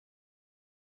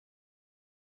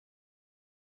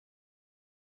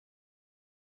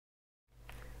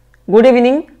Good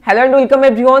evening, hello and welcome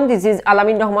everyone. This is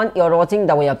𝙈𝙞𝙞𝙘𝙠. You are watching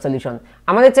the 𝙈𝙖𝙨।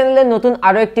 আমাদের চ্যানেলে নতুন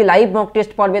আরো একটি লাইভ মক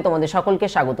টেস্ট পর্বে তোমাদের সকলকে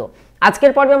স্বাগত।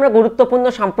 আজকের পর্বে আমরা গুরুত্বপূর্ণ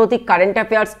সাম্প্রতিক কারেন্ট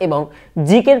অ্যাফেয়ার্স এবং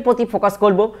জিকের প্রতি ফোকাস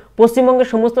করব।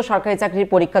 পশ্চিমবঙ্গের সমস্ত সরকারি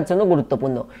চাকরির পরীক্ষার জন্য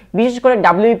গুরুত্বপূর্ণ, বিশেষ করে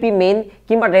WBP মেইন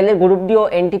কিংবা রেলের গ্রুপ ডি ও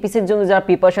NTPCর জন্য যারা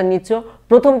প্রিপারেশন নিচ্ছ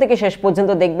প্রথম থেকে শেষ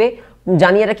পর্যন্ত দেখবে।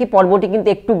 জানিয়ে রাখি পর্বটি কিন্তু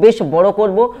একটু বেশ বড়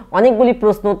করব, অনেকগুলি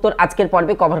প্রশ্ন উত্তর আজকের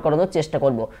পর্বে কভার করানোর চেষ্টা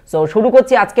করব। সো শুরু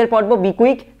করছি আজকের পর্ব, বি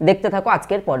কুইক, দেখতে থাকো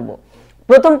আজকের পর্ব।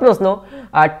 প্রথম প্রশ্ন,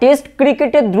 টেস্ট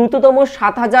ক্রিকেটে দ্রুততম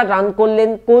 7000 রান করলেন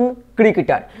কোন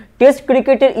ক্রিকেটার? টেস্ট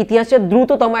ক্রিকেটের ইতিহাসে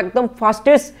দ্রুততম একদম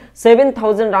ফাস্টেস্ট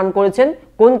 7000 রান করেছেন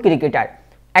কোন ক্রিকেটার?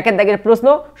 একের দাগের প্রশ্ন,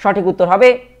 সঠিক উত্তর হবে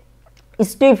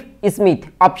Steve Smith,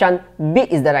 option B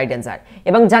is the right answer.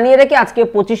 এবং জানিয়ে রাখি আজকে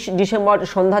 25 ডিসেম্বর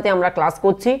সন্ধ্যাতে আমরা ক্লাস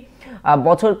করছি,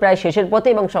 বছর প্রায় শেষের পথে,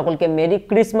 এবং সকলকে মেরি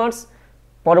ক্রিসমাস।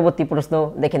 পরবর্তী প্রশ্ন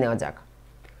দেখে নেওয়া যাক।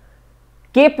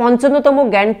 কে 55তম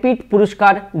জ্ঞানপীঠ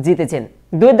পুরস্কার জিতেছেন?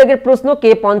 দুই দাগের প্রশ্ন, কে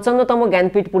 55তম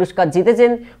জ্ঞানপীঠ পুরস্কার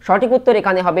জিতেছেন? সঠিক উত্তর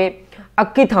এখানে হবে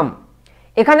আক্কিথাম।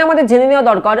 এখানে আমাদের জেনে নেওয়া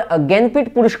দরকার জ্ঞানপীঠ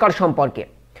পুরস্কার সম্পর্কে।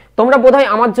 তোমরা বোধহয়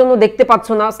আমার জন্য দেখতে পাচ্ছ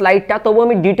না স্লাইডটা, তবু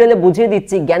আমি ডিটেলে বুঝিয়ে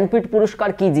দিচ্ছি জ্ঞানপীঠ পুরস্কার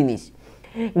কি জিনিস।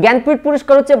 জ্ঞানপীঠ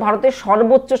পুরস্কার হচ্ছে ভারতের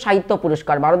সর্বোচ্চ সাহিত্য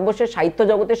পুরস্কার। ভারতবর্ষের সাহিত্য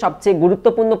জগতে সবচেয়ে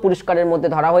গুরুত্বপূর্ণ পুরস্কারের মধ্যে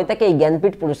ধরা হয়ে থাকে এই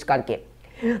Jnanpith পুরস্কারকে।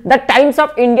 The Times of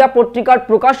India পত্রিকার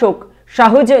প্রকাশক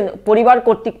শাহজাহান পরিবার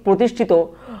কর্তৃক প্রতিষ্ঠিত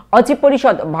অচি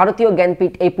পরিষদ ভারতীয়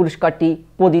জ্ঞানপীঠ এই পুরস্কারটি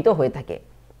প্রদিত হয়ে থাকে।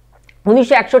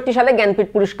 1961 সালে জ্ঞানপীঠ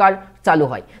পুরস্কার চালু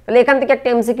হয়। তাহলে এখান থেকে একটা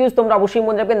এমসিকিউজ তোমরা অবশ্যই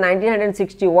মনে রাখবে।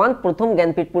 1961 প্রথম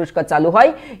জ্ঞানপীঠ পুরস্কার চালু হয়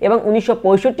এবং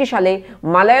 1965 সালে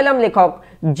মালায়ালাম লেখক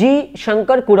জি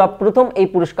শঙ্কর কুরপ প্রথম এই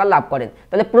পুরস্কার লাভ করেন।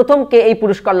 তাহলে প্রথম কে এই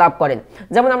পুরস্কার লাভ করেন?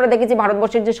 যেমন আমরা দেখেছি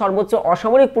ভারতবর্ষের যে সর্বোচ্চ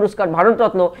অসামরিক পুরস্কার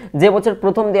ভারতরত্ন যে বছর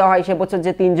প্রথম দেওয়া হয় সে বছর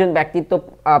যে 3 জন ব্যক্তিত্ব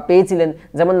পেয়েছিলেন,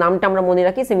 যেমন নামটা আমরা মনে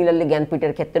রাখি, সিমিলারলি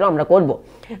জ্ঞানপীঠের ক্ষেত্রেও আমরা করব।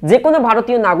 যে কোনো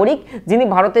ভারতীয় নাগরিক যিনি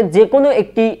ভারতের যে কোনো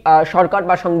একটি সরকার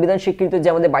বা সংবিধান স্বীকৃত যে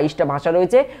আমাদের 22টা ভাষা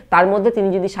রয়েছে তার মধ্যে তিনি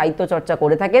যদি সাহিত্য চর্চা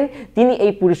করে থাকেন তিনি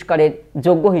এই পুরস্কারের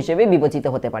যোগ্য হিসেবে বিবেচিত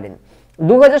হতে পারেন।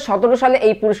 2017 সালে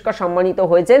এই পুরস্কার সম্মানিত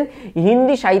হয়েছেন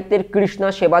হিন্দি সাহিত্যের কৃষ্ণা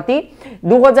সেবাতি।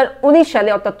 2019 সালে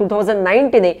অর্থাৎ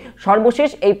 2019-এ সর্বশেষ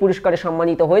এই পুরস্কারে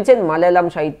সম্মানিত হয়েছেন মালায়ালাম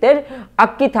সাহিত্যের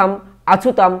আক্কিথাম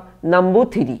আছুতাম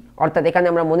নাম্বুথিরি। অর্থাৎ এখানে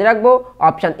আমরা মনে রাখবো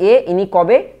অপশন এ, ইনি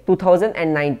কবে?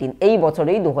 2019, এই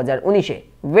বছরেই 2019-এ।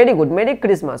 ভেরি গুড, মেরি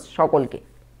ক্রিসমাস সকলকে।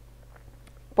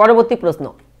 পরবর্তী প্রশ্ন,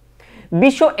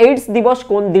 বিশ্ব এইডস দিবস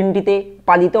কোন দিনটিতে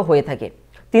পালিত হয়ে থাকে?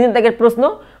 3 দাগের প্রশ্ন,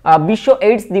 বিশ্ব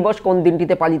এইডস দিবস কোন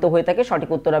দিনটিতে পালিত হয়ে থাকে? সঠিক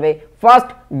উত্তর হবে 1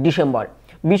 ডিসেম্বর।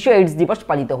 বিশ্ব এইডস দিবস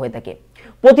পালিত হয়ে থাকে।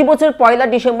 প্রতি বছর 1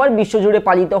 ডিসেম্বর বিশ্বজুড়ে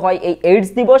পালিত হয় এই এইডস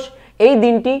দিবস। এই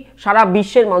দিনটি সারা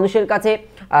বিশ্বের মানুষের কাছে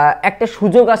একটা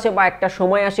সুযোগ আসে বা একটা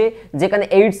সময় আসে যেখানে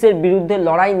এইডসের বিরুদ্ধে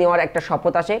লড়াই নেওয়ার একটা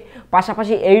শপথ আসে।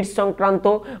 পাশাপাশি এইডস সংক্রান্ত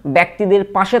ব্যক্তিদের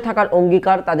পাশে থাকার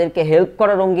অঙ্গীকার, তাদেরকে হেল্প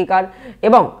করার অঙ্গীকার,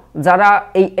 এবং যারা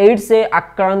এই এইডসে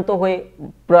আক্রান্ত হয়ে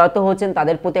প্রয়াত হয়েছেন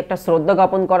তাদের প্রতি একটা শ্রদ্ধা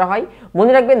জ্ঞাপন করা হয়।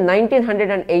 মনে রাখবেন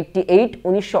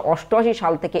 1988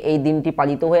 সাল থেকে এই দিনটি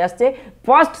পালিত হয়ে আসছে।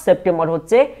 1 সেপ্টেম্বর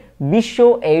হচ্ছে বিশ্ব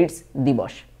এইডস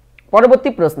দিবস।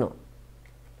 পরবর্তী প্রশ্ন,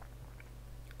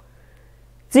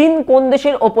 চীন কোন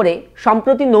দেশের ওপরে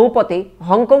সম্প্রতি নৌপথে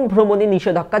হংকং ভ্রমণে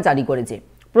নিষেধাজ্ঞা জারি করেছে?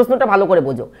 প্রশ্নটা ভালো করে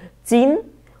বোঝো। চীন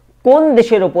কোন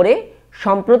দেশের ওপরে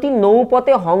সম্প্রতি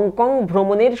নৌপথে হংকং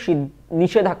ভ্রমণের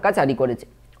নিষেধাজ্ঞা জারি করেছে?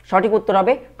 সঠিক উত্তর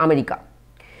হবে আমেরিকা।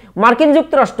 মার্কিন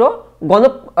যুক্তরাষ্ট্র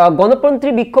গণতন্ত্রী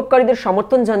বিক্ষোভকারীদের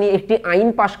সমর্থন জানিয়ে একটি আইন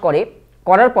পাশ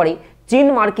করার পরে চীন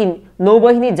মার্কিন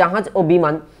নৌবাহিনী জাহাজ ও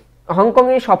বিমান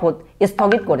হংকংয়ের শপথ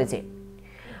স্থগিত করেছে।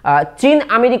 চীন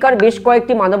আমেরিকার বেশ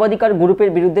কয়েকটি মানবাধিকার গ্রুপের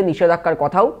বিরুদ্ধে নিষেধাজ্ঞার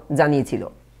কথাও জানিয়েছিল।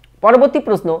 পরবর্তী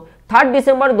প্রশ্ন, 3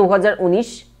 ডিসেম্বর 2019,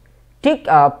 ঠিক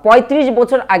 35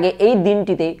 বছর আগে এই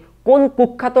দিনটিতে কোন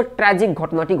কুখ্যাত ট্র্যাজিক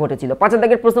ঘটনাটি ঘটেছিল? 5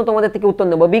 দাগের প্রশ্ন তোমাদের থেকে উত্তর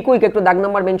নেব। বি কুইক, একটু দাগ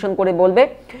নাম্বার মেনশন করে বলবে।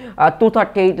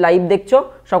 238 লাইভ দেখছো,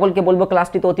 সকলকে বলবো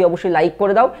ক্লাসটিতে অতি অবশ্যই লাইক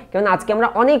করে দাও, কারণ আজকে আমরা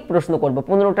অনেক প্রশ্ন করব।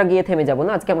 15টা গিয়ে থেমে যাব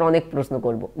না, আজকে আমরা অনেক প্রশ্ন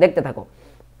করব, দেখতে থাকো।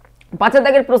 5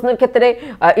 দাগের প্রশ্নের ক্ষেত্রে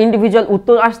ইন্ডিভিজুয়াল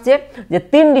উত্তর আসছে যে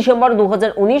 3 ডিসেম্বর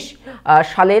 2019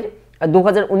 সালের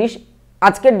 2019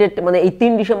 আজকের ডেট, মানে এই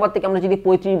 3 ডিসেম্বর থেকে আমরা যদি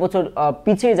 35 বছর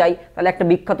পিছিয়ে যাই তাহলে একটা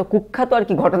বিখ্যাত কুখ্যাত আর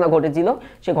কি ঘটনা ঘটেছিল।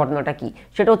 সে ঘটনাটা কি?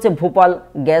 সেটা হচ্ছে ভোপাল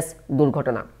গ্যাস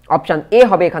দুর্ঘটনা। অপশন এ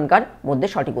হবে এখানকার মধ্যে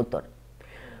সঠিক উত্তর।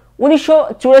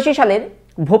 1984 সালের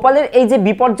ভোপালের এই যে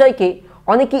বিপর্যয়কে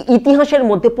অনেকে ইতিহাসের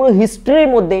মধ্যে, পুরো হিস্ট্রির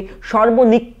মধ্যে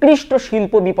সর্বনিকৃষ্ট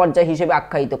শিল্প বিপর্যয় হিসেবে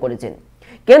আখ্যায়িত করেছেন।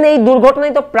 কেন এই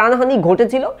দুর্ঘটনায় তো প্রাণহানি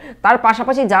ঘটেছিল, তার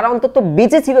পাশাপাশি যারা অন্তত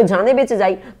বেঁচে ছিল, জানে বেঁচে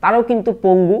যায়, তারাও কিন্তু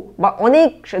পঙ্গু বা অনেক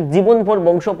জীবনভর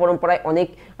বংশ পরম্পরায় অনেক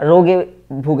রোগে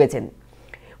ভুগেছেন।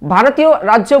 ভারতীয়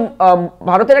রাজ্য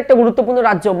ভারতের একটা গুরুত্বপূর্ণ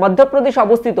রাজ্য মধ্যপ্রদেশ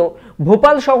অবস্থিত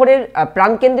ভোপাল শহরের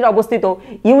প্রাণকেন্দ্রে অবস্থিত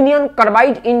ইউনিয়ন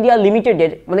কার্বাইড ইন্ডিয়া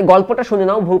লিমিটেডের, মানে গল্পটা শুনে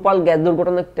নাও ভোপাল গ্যাস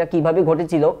দুর্ঘটনাটা কিভাবে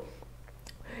ঘটেছিল।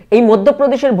 এই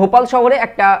মধ্যপ্রদেশের ভোপাল শহরে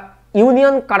একটা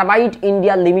ইউনিয়ন কার্বাইড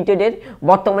ইন্ডিয়া লিমিটেডের,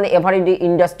 বর্তমানে এভারেডি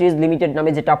ইন্ডাস্ট্রিজ লিমিটেড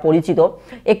নামে যেটা পরিচিত,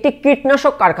 একটি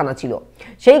কীটনাশক কারখানা ছিল।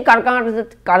 সেই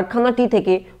কারখানাটি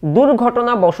থেকে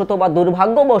দুর্ঘটনাবশত বা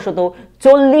দুর্ভাগ্যবশত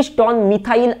 40 টন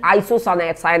মিথাইল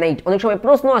আইসোসায়ানাইড, অনেক সময়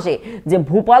প্রশ্ন আসে যে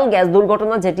ভোপাল গ্যাস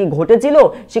দুর্ঘটনা যেটি ঘটেছিল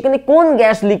সেখানে কোন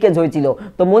গ্যাস লিকেজ হয়েছিল,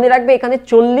 তো মনে রাখবে এখানে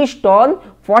 40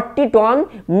 টন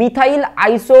মিথাইল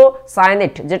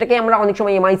আইসোসায়ানেট, যেটাকে আমরা অনেক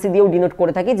সময় এমআইসি দিয়েও ডিনোট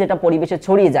করে থাকি, যেটা পরিবেশে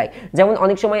ছড়িয়ে যায়। যেমন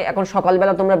অনেক সময় এখন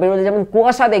সকালবেলা তোমরা বেরোলে যেমন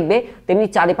কুয়াশা দেখবে, তেমনি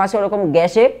চারিপাশে ওরকম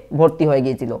গ্যাসে ভর্তি হয়ে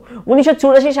গিয়েছিল।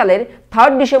 1984 সালের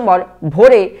 3 ডিসেম্বর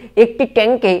ভোরে একটি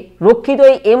ট্যাঙ্কে রক্ষিত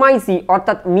এই এমআইসি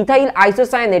অর্থাৎ মিথাইল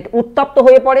আইসোসায়ানেট উত্তপ্ত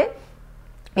হয়ে পড়ে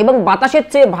এবং বাতাসের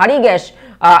চেয়ে ভারী গ্যাস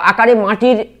আকারে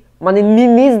মাটির মানে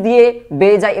নিচ দিয়ে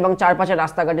বেয়ে যায় এবং চারপাশে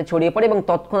রাস্তাঘাটে ছড়িয়ে পড়ে এবং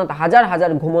তৎক্ষণাৎ হাজার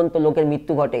হাজার ঘুমন্ত লোকের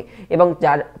মৃত্যু ঘটে এবং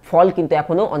যার ফল কিন্তু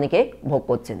এখনো অনেকে ভোগ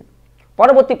করছেন।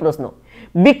 পরবর্তী প্রশ্ন,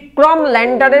 বিক্রম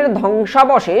ল্যান্ডারের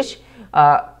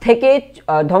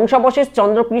ধ্বংসাবশেষ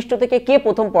চন্দ্রপৃষ্ঠ থেকে কে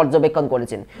প্রথম পর্যবেক্ষণ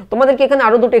করেছেন? তোমাদেরকে এখানে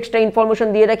আরো দুটো এক্সট্রা ইনফরমেশন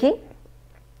দিয়ে রাখি,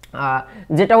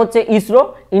 যেটা হচ্ছে ISRO,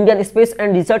 Indian space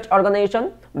and research organisation,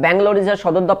 ব্যাঙ্গালোরে যার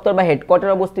সদর দপ্তর বা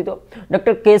হেডকোয়ার্টার অবস্থিত।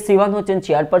 ডক্টর কে সিভান হচ্ছেন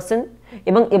চেয়ারপারসন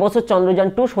এবং এবছর চন্দ্রযান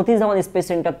 2 সতীশ ধাওয়ান স্পেস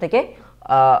সেন্টার থেকে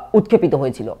উৎক্ষেপিত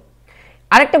হয়েছিল।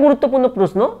 আরেকটা গুরুত্বপূর্ণ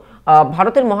প্রশ্ন,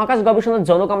 ভারতের মহাকাশ গবেষণার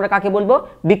জনক আমরা কাকে বলবো?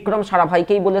 বিক্রম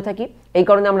সারাভাইকেই বলে থাকি। এই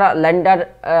কারণে আমরা ল্যান্ডার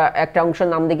একটা অংশের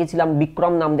নাম দেখেছিলাম,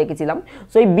 বিক্রম নাম দেখেছিলাম।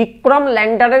 সো এই বিক্রম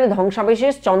ল্যান্ডারের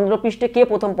ধ্বংসাবশেষ চন্দ্রপৃষ্ঠে কে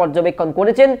প্রথম পর্যবেক্ষণ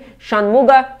করেছেন?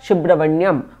 ষণ্মুগা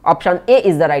Subramaniam. Option A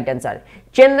is the right answer.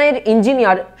 চেন্নাইয়ের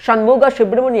ইঞ্জিনিয়ার ষণ্মুগা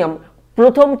সুব্রমণ্যম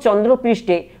প্রথম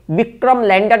চন্দ্রপৃষ্ঠে বিক্রম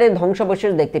ল্যান্ডারের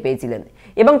ধ্বংসাবশেষ দেখতে পেয়েছিলেন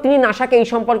এবং তিনি নাসাকে এই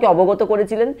সম্পর্কে অবগত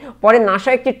করেছিলেন। পরে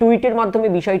নাসা একটি টুইটের মাধ্যমে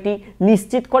বিষয়টি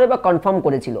নিশ্চিত করে বা কনফার্ম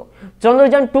করেছিল।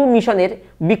 চন্দ্রযান 2 মিশনের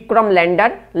বিক্রম ল্যান্ডার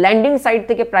ল্যান্ডিং সাইট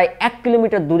থেকে প্রায় 1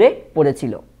 কিলোমিটার দূরে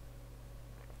পড়েছিল।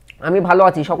 আমি ভালো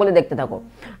আছি, সকলে দেখতে থাকো।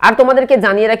 আর তোমাদেরকে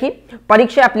জানিয়ে রাখি,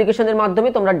 পরীক্ষা অ্যাপ্লিকেশনের মাধ্যমে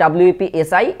তোমরা WBP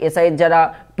এসআই এর যারা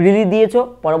প্রিলি দিয়েছো,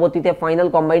 পরবর্তীতে ফাইনাল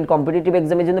কম্বাইন্ড কম্পিটিটিভ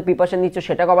এক্সামের জন্য প্রিপারেশন নিচ্ছ,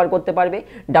 সেটা কভার করতে পারবে।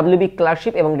 WB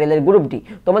ক্লার্কশিপ এবং রেলের গ্রুপ ডি,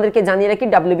 তোমাদেরকে জানিয়ে রাখি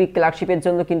WB ক্লার্কশিপের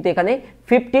জন্য কিন্তু এখানে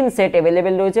 15 সেট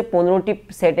অ্যাভেলেবেল রয়েছে, 15টি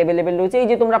সেট অ্যাভেলেবেল রয়েছে। এই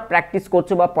যে তোমরা প্র্যাকটিস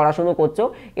করছো বা পড়াশোনা করছো,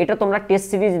 এটা তোমরা টেস্ট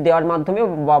সিরিজ দেওয়ার মাধ্যমে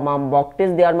বা মক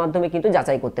টেস্ট দেওয়ার মাধ্যমে কিন্তু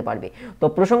যাচাই করতে পারবে। তো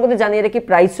প্রসঙ্গত জানিয়ে রাখি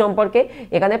প্রাইস সম্পর্কে,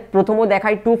 এখানে প্রথমও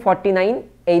দেখায় 249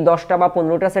 এই 10টা বা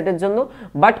 15টা সেটের জন্য,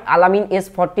 বাট আলামিন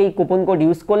S40 এই কুপন কোড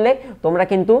ইউজ করলে তোমরা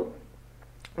কিন্তু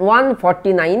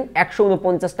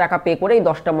 149 টাকা পে করে এই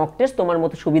 10টা মক টেস্ট তোমার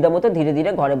মতো সুবিধা মতো ধীরে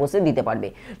ধীরে ঘরে বসে দিতে পারবে।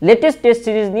 লেটেস্ট টেস্ট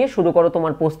সিরিজ নিয়ে শুরু করো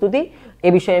তোমার প্রস্তুতি, এ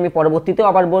বিষয়ে আমি পরবর্তীতেও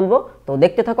আবার বলবো। তো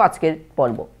দেখতে থাকো আজকের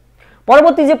পর্ব।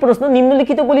 পরবর্তী যে প্রশ্ন,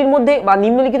 নিম্নলিখিতগুলির মধ্যে বা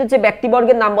নিম্নলিখিত যে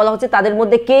ব্যক্তিবর্গের নাম বলা হচ্ছে তাদের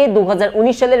মধ্যে কে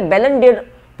 2019 সালের ব্যালন ড'র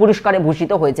পুরস্কারে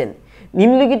ভূষিত হয়েছেন?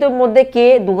 নিম্নলিখিতের মধ্যে কে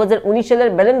 2019 সালের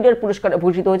ব্যালন ড'র পুরস্কারে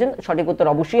ভূষিত হয়েছেন? সঠিক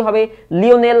উত্তর অবশ্যই হবে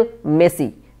লিওনেল মেসি।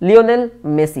 Lionel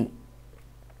Messi.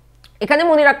 এখানে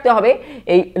মনে রাখতে হবে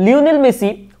এই লিওনেল মেসি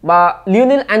বা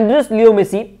লিওনেল অ্যান্ড্রেস লিও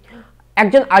মেসি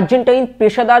একজন আর্জেন্টাইন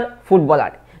পেশাদার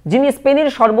ফুটবলার, যিনি স্পেনের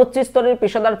সর্বোচ্চ স্তরের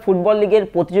পেশাদার ফুটবল লিগের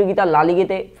প্রতিযোগিতা লা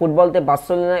লিগাতে ফুটবলতে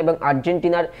বার্সেলোনা এবং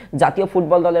আর্জেন্টিনার জাতীয়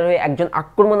ফুটবল দলের হয়ে একজন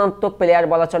আক্রমণাত্মক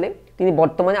প্লেয়ার বলা চলে। তিনি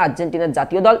বর্তমানে আর্জেন্টিনার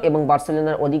জাতীয় দল এবং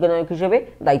বার্সেলোনার অধিনায়ক হিসেবে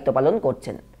দায়িত্ব পালন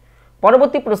করছেন।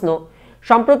 পরবর্তী প্রশ্ন,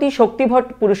 সম্প্রতি শক্তিভট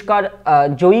পুরস্কার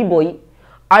জয়ী বই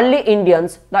early Indians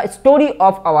the story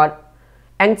of our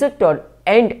ancestor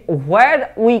and where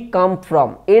we come from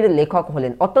এর লেখক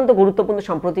হলেন। অত্যন্ত গুরুত্বপূর্ণ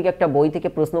সাম্প্রতিক একটা বই থেকে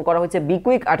প্রশ্ন করা হয়েছে।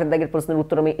 বিকুইক 8 দাগের প্রশ্নের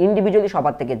উত্তর আমি ইন্ডিভিজুয়ালি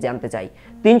সবার থেকে জানতে চাই।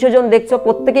 300 জন দেখছো,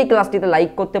 প্রত্যেকেই ক্লাসটিতে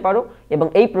লাইক করতে পারো এবং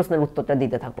এই প্রশ্নের উত্তরটা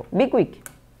দিতে থাকো। বিকুইক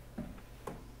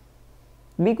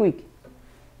বিকুইক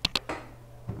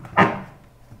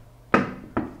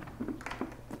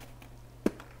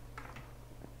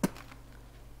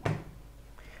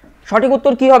সঠিক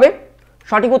উত্তর কি হবে?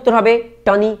 সঠিক উত্তর হবে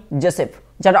টনি জোসেফ,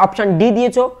 যারা অপশন ডি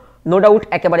দিয়েছো নো ডাউট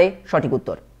একেবারে সঠিক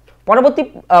উত্তর। পরবর্তী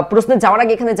প্রশ্নে যাওয়ার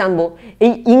আগে এখানে জানবো,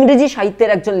 এই ইংরেজি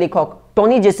সাহিত্যের একজন লেখক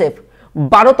Tony Joseph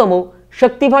 12তম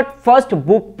শক্তিভট first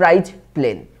book prize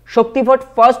পেলেন। শক্তিভট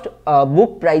ফার্স্ট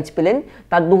বুক প্রাইজ পেলেন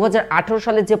তার 2018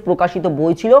 সালে যে প্রকাশিত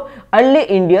বই ছিল early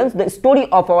Indians the story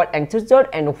of our ancestor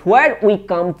and where we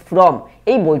come from,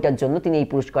 এই বইটার জন্য তিনি এই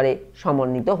পুরস্কারে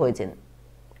সম্মানিত হয়েছেন।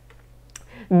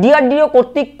 ডিআরডিও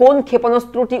কর্তৃক কোন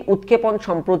ক্ষেপণাস্ত্রটি উৎক্ষেপণ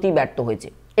সম্প্রতি ব্যর্থ হয়েছে?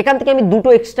 এখান থেকে আমি দুটো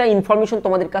এক্সট্রা ইনফরমেশন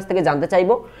তোমাদের কাছ থেকে জানতে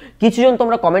চাইবো। কিছুজন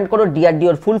তোমরা কমেন্ট করো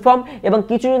ডিআরডিওর ফুল ফর্ম, এবং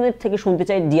কিছুজনের থেকে শুনতে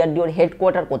চাই ডিআরডিওর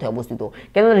হেডকোয়ার্টার কোথায় অবস্থিত।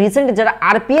 কেননা রিসেন্ট যারা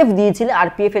আরপিএফ দিয়েছিলে,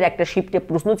 আরপিএফ এর একটা শিফটে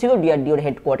প্রশ্ন ছিল ডিআরডিওর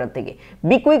হেডকোয়ার্টার থেকে।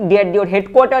 বি কুইক, ডিআরডিওর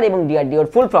হেডকোয়ার্টার এবং ডিআরডিওর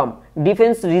full form,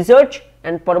 defence research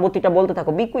and পরবর্তীটা বলতে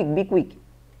থাকো। Be quick, be quick.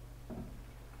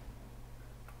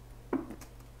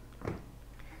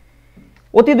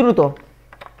 অতি দ্রুত।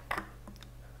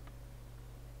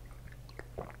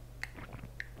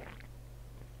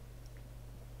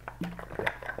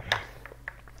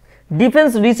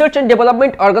 Defence research and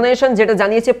development organisation যেটা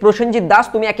জানিয়েছে প্রসেনজিৎ দাস,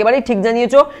 তুমি একেবারেই ঠিক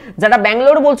জানিয়েছো। যারা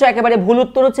ব্যাঙ্গালোর বলছো একেবারে ভুল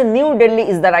উত্তর হচ্ছে new Delhi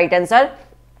is the right answer.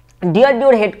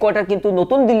 ডিআরডিওর headquarter কিন্তু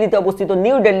নতুন দিল্লিতে অবস্থিত,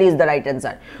 new Delhi is the right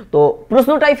answer. তো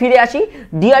প্রশ্নটাই ফিরে আসি,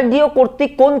 ডিআরডিও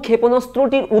কর্তৃক কোন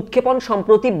ক্ষেপণাস্ত্রটির উৎক্ষেপণ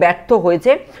সম্প্রতি ব্যর্থ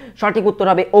হয়েছে? সঠিক উত্তর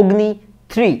হবে অগ্নি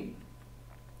 3।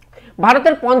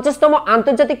 ভারতের 50তম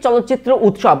আন্তর্জাতিক চলচ্চিত্র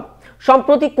উৎসব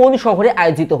সম্প্রতি কোন শহরে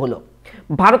আয়োজিত হলো?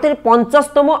 ভারতের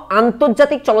 50তম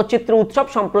আন্তর্জাতিক চলচ্চিত্র উৎসব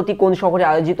সম্প্রতি কোন শহরে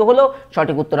আয়োজিত হলো?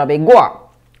 সঠিক উত্তর হবে গোয়া।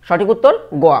 সঠিক উত্তর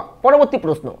গোয়া। পরবর্তী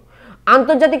প্রশ্ন,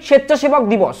 আন্তর্জাতিক স্বেচ্ছাসেবক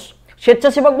দিবস,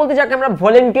 স্বেচ্ছাসেবক বলতে যাকে আমরা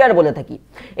ভলেন্টিয়ার বলে থাকি,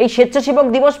 এই স্বেচ্ছাসেবক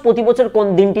দিবস প্রতি বছর কোন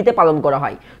দিনটিতে পালন করা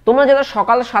হয়? তোমরা যারা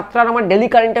সকাল 7টার আমার ডেলি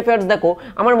কারেন্ট অ্যাফেয়ার্স দেখো,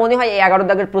 আমার মনে হয় এই 11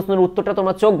 দাগের প্রশ্নের উত্তরটা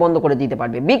তোমরা চোখ বন্ধ করে দিতে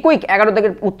পারবে। বি কুইক, 11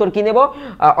 দাগের উত্তর কি নেব?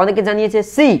 অনেকে জানিয়েছে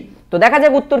সি। তো দেখা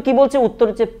যাক উত্তর কি বলছে। উত্তর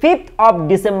হচ্ছে 5th of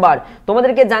December।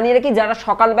 তোমাদেরকে জানিয়ে রাখি, যারা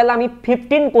সকালবেলা আমি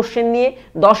 15 কোশ্চেন নিয়ে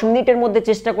 10 মিনিটের মধ্যে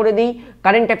চেষ্টা করে দিই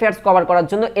কারেন্ট অ্যাফেয়ার্স কভার করার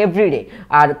জন্য এভরিডে।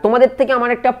 আর তোমাদের থেকে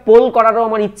আমার একটা পোল করারও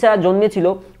আমার ইচ্ছা জন্মেছিল,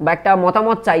 বা একটা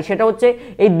মতামত চাই। সেটা হচ্ছে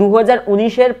এই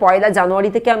 2019-এর 1 জানুয়ারি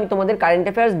থেকে আমি তোমাদের কারেন্ট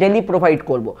অ্যাফেয়ার্স ডেলি প্রোভাইড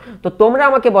করব। তো তোমরা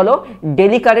আমাকে বলো,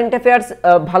 ডেলি কারেন্ট অ্যাফেয়ার্স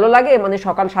ভালো লাগে, মানে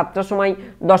সকাল 7টার সময়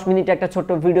 10 মিনিটে একটা ছোট্ট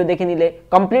ভিডিও দেখে নিলে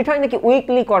কমপ্লিট হয়, নাকি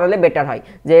উইকলি করালে বেটার হয়?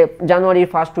 যে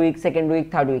জানুয়ারির first week, second week,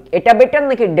 third week, এটা বেটার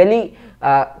নাকি ডেলি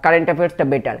কারেন্ট অ্যাফেয়ার্সটা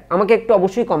বেটার? আমাকে একটু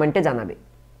অবশ্যই কমেন্টে জানাবে।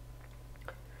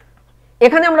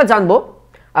 এখানে আমরা জানবো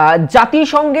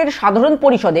জাতিসংঘের সাধারণ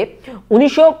পরিষদে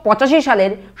 1985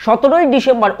 সালের 17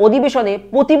 ডিসেম্বর অধিবেশনে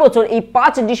প্রতি বছর এই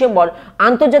 5 ডিসেম্বর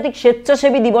আন্তর্জাতিক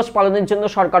স্বেচ্ছাসেবী দিবস পালনের জন্য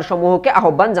সরকার সমূহকে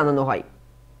আহ্বান জানানো হয়।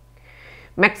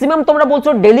 ম্যাক্সিমাম তোমরা বলছো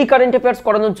ডেলি কারেন্ট অ্যাফেয়ার্স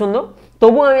করানোর জন্য,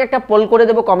 তবুও আমি একটা পোল করে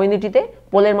দেবো কমিউনিটিতে,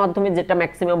 পোলের মাধ্যমে যেটা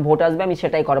ম্যাক্সিমাম ভোট আসবে আমি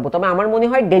সেটাই করাবো। তবে আমার মনে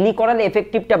হয় ডেলি করালে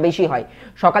এফেক্টিভটা বেশি হয়।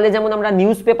 সকালে যেমন আমরা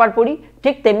নিউজ পেপার পড়ি,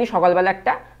 ঠিক তেমনি সকালবেলা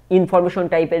একটা ইনফরমেশন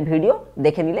টাইপের ভিডিও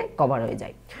দেখে নিলে কভার হয়ে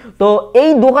যায়। তো এই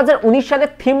 2019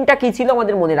 সালের থিমটা কি ছিল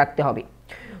আমাদের মনে রাখতে হবে।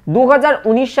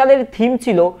 2019 সালের থিম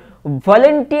ছিল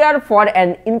volunteer for an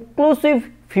inclusive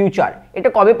future. এটা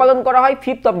কবে পালন করা হয়?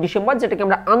 5th of December, যেটাকে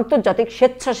আমরা আন্তর্জাতিক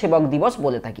স্বেচ্ছাসেবক দিবস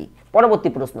বলে থাকি। পরবর্তী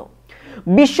প্রশ্ন,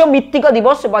 বিশ্ব মৃত্তিকা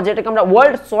দিবস বা যেটাকে আমরা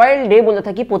ওয়ার্ল্ড সয়েল ডে বলে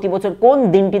থাকি প্রতি বছর কোন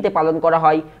দিনটিতে পালন করা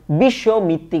হয়? বিশ্ব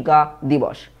মৃত্তিকা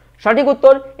দিবস। সঠিক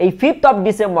উত্তর এই 5th of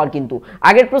December। কিন্তু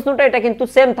আগের প্রশ্নটা এটা কিন্তু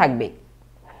সেম থাকবে।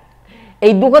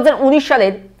 এই 2019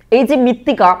 সালের এই যে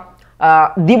মৃত্তিকা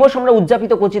দিবস আমরা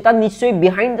উদযাপিত করছি, তার নিশ্চয়ই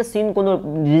বিহাইন্ড দ্য সিন কোনো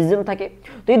রিজন থাকে।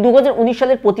 তো এই 2019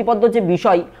 সালের প্রতিপাদ্য যে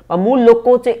বিষয় বা মূল লক্ষ্য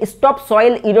হচ্ছে stop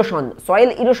soil erosion. Soil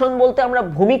erosion বলতে আমরা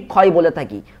ভূমিক্ষয় বলে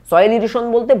থাকি। সয়েল ইরোশন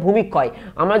বলতে ভূমিক্ষয়।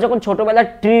 আমরা যখন ছোটবেলার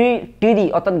ট্রি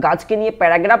অর্থাৎ গাছকে নিয়ে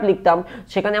প্যারাগ্রাফ লিখতাম,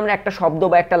 সেখানে আমরা একটা শব্দ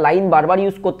বা একটা লাইন বারবার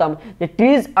ইউজ করতাম যে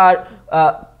trees are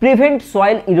prevent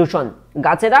soil erosion.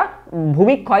 গাছেরা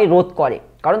ভূমিক্ষয় রোধ করে,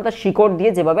 কারণ তার শিকড়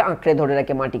দিয়ে যেভাবে আঁকড়ে ধরে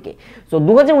রাখে মাটিকে। সো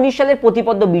 2019 সালের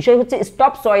প্রতিপাদ্য বিষয় হচ্ছে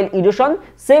stop soil erosion,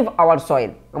 save our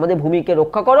soil. আমাদের ভূমিকে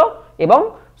রক্ষা করো এবং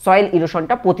সয়েল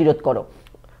ইরোশনটা প্রতিরোধ করো,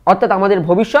 অর্থাৎ আমাদের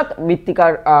ভবিষ্যৎ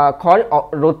মৃত্তিকার ক্ষয়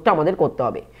রোধটা আমাদের করতে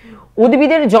হবে।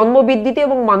 উদ্ভিদের জন্ম বৃদ্ধিতে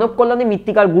এবং মানব কল্যাণে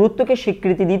মৃত্তিকার গুরুত্বকে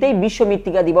স্বীকৃতি দিতেই বিশ্ব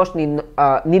মৃত্তিকা দিবস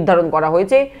নির্ধারণ করা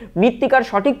হয়েছে। মৃত্তিকার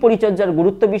সঠিক পরিচর্যার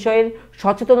গুরুত্ব বিষয়ের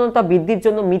সচেতনতা বৃদ্ধির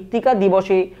জন্য মৃত্তিকা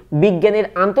দিবসে বিজ্ঞানের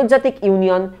আন্তর্জাতিক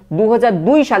ইউনিয়ন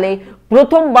 2002 সালে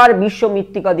প্রথমবার বিশ্ব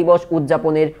মৃত্তিকা দিবস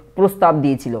উদযাপনের প্রস্তাব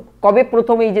দিয়েছিল। কবে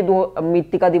প্রথম এই যে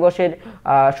মৃত্তিকা দিবসের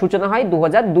সূচনা হয়?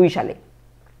 2002 সালে।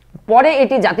 পরে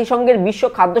এটি জাতিসংঘের বিশ্ব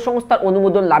খাদ্য সংস্থার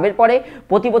অনুমোদন লাভের পরে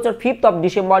প্রতি বছর 5th of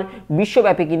December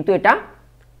বিশ্বব্যাপী কিন্তু এটা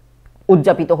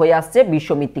উদযাপিত হয়ে আসছে বিশ্ব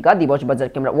মৃত্তিকা দিবস, বা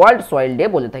যাকে আমরা ওয়ার্ল্ড সয়েল ডে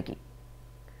বলে থাকি।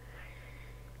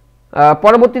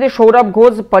 পরবর্তীতে সৌরভ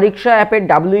ঘোষ, পরীক্ষা অ্যাপের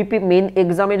WBP মেন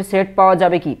এক্সামের সেট পাওয়া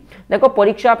যাবে কি? দেখো,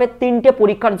 পরীক্ষা অ্যাপের 3টে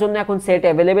পরীক্ষার জন্য এখন সেট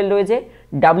অ্যাভেলেবেল রয়েছে।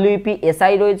 WBP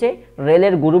SI রয়েছে,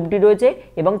 রেলের গ্রুপ ডি রয়েছে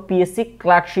এবং PSC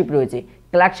ক্লার্কশিপ রয়েছে।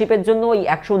 ক্লার্কশিপের জন্য ওই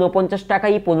 149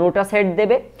 টাকায় 15টা সেট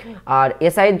দেবে, আর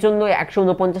SI এর জন্য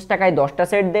 149 টাকায় 10টা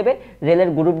সেট দেবে, রেলের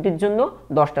গ্রুপ ডির জন্য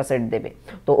 10টা সেট দেবে।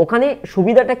 তো ওখানে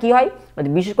সুবিধাটা কি হয়,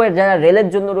 বিশেষ করে যারা রেলের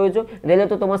জন্য রয়েছে, রেলে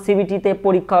তো তোমার CBT-তে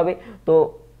পরীক্ষা হবে, তো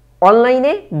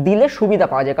অনলাইনে দিলে সুবিধা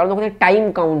পাওয়া যায়, কারণ ওখানে টাইম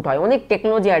কাউন্ট হয়, অনেক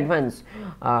টেকনোলজি অ্যাডভান্স।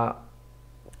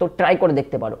 তো ট্রাই করে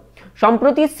দেখতে পারো।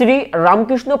 সম্প্রতি শ্রী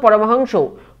রামকৃষ্ণ পরমহংস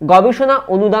গবেষণা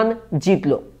অনুদান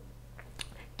জিতল।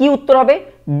 কি উত্তর হবে?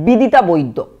 বিদিতা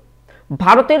বৈদ্য।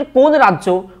 ভারতের কোন রাজ্য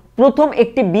প্রথম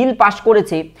একটি বিল পাশ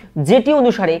করেছে যেটি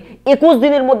অনুসারে 21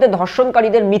 দিনের মধ্যে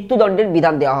ধর্ষণকারীদের মৃত্যুদণ্ডের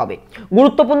বিধান দেওয়া হবে?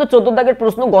 গুরুত্বপূর্ণ 14 দাগের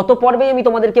প্রশ্ন। গত পর্বে আমি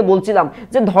তোমাদেরকে বলছিলাম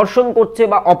যে ধর্ষণ করছে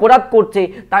বা অপরাধ করছে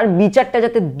তার বিচারটা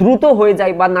যাতে দ্রুত হয়ে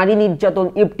যায়, বা নারী নির্যাতন,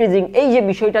 ইপটিজিং, এই যে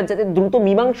বিষয়টা যাতে দ্রুত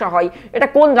মীমাংসা হয়, এটা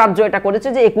কোন রাজ্য এটা করেছে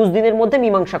যে 21 দিনের মধ্যে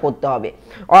মীমাংসা করতে হবে?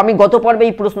 আমি গত পর্বে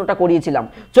এই প্রশ্নটা করিয়েছিলাম।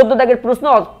 14 দাগের প্রশ্ন,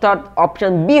 অর্থাৎ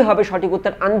অপশন বি হবে সঠিক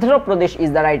উত্তর। Andhra Pradesh is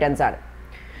the right answer.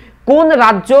 কোন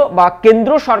রাজ্য বা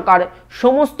কেন্দ্র সরকার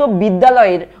সমস্ত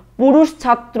বিদ্যালয়ের পুরুষ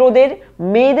ছাত্রদের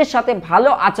মেয়েদের সাথে ভালো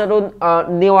আচরণ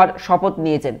নেওয়ার শপথ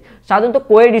নিয়েছেন? সাধারণত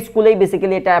কোয়েড স্কুলেই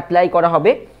বেসিক্যালি এটা অ্যাপ্লাই করা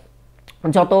হবে।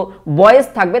 যত বয়েজ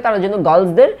থাকবে তারা যেন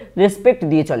গার্লসদের রেসপেক্ট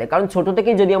দিয়ে চলে, কারণ ছোট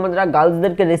থেকেই যদি আমরা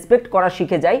গার্লসদেরকে রেসপেক্ট করা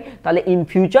শিখে যাই তাহলে ইন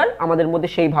ফিউচার আমাদের মধ্যে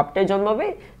সেই ভাবটাই জন্মাবে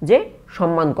যে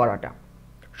সম্মান করাটা।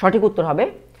 সঠিক উত্তর হবে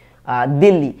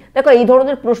দিল্লি। দেখো এই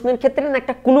ধরনের প্রশ্নের ক্ষেত্রে না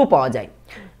একটা ক্লু পাওয়া যায়।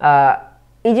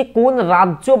 এই যে কোন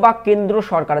রাজ্য বা কেন্দ্র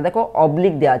সরকার, দেখো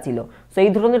অবলিক দেওয়া ছিল, তো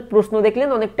এই ধরনের প্রশ্ন দেখলেন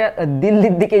অনেকটা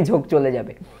দিল্লির দিকেই ঝোঁক চলে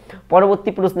যাবে।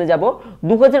 পরবর্তী প্রশ্নে যাব।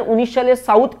 2019 সালের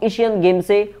সাউথ এশিয়ান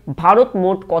গেমসে ভারত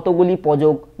মোট কতগুলি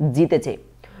পদক জিতেছে?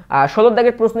 16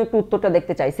 দাগের প্রশ্ন একটু উত্তরটা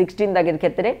দেখতে চাই। 16 দাগের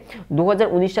ক্ষেত্রে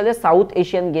 2019 সালের সাউথ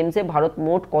এশিয়ান গেমসে ভারত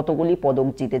মোট কতগুলি পদক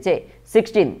জিতেছে?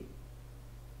 16।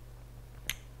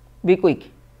 Be quick.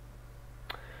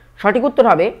 সঠিক উত্তর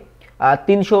হবে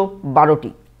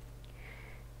 312টি।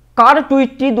 কার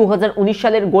টুইটটি 2019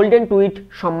 সালের গোল্ডেন টুইট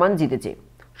সম্মান জিতেছে?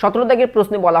 17 দাগের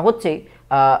প্রশ্নে বলা হচ্ছে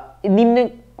নিম্নে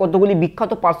কতগুলি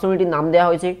বিখ্যাত পার্সোনালিটির নাম দেওয়া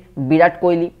হয়েছে? বিরাট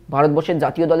কোহলি, ভারতবর্ষের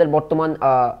জাতীয় দলের বর্তমান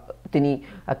তিনি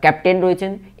ক্যাপ্টেন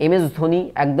রয়েছেন। MS ধোনি,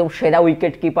 একদম সেরা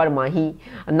উইকেট কিপার মাহি।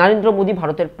 নরেন্দ্র মোদী,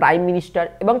 ভারতের প্রাইম মিনিস্টার।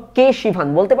 এবং কে শিভান।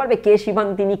 বলতে পারবে কে শিভান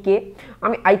তিনি কে?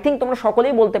 আমি আই থিঙ্ক তোমরা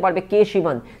সকলেই বলতে পারবে কে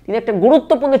শিভান। তিনি একটা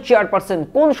গুরুত্বপূর্ণ চেয়ারপারসন।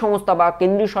 কোন সংস্থা বা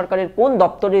কেন্দ্রীয় সরকারের কোন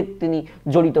দপ্তরে তিনি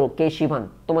জড়িত? কে শিভান,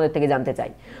 তোমাদের থেকে জানতে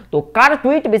চাই। তো কার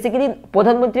টুইট? বেসিক্যালি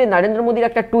প্রধানমন্ত্রী নরেন্দ্র মোদীর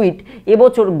একটা টুইট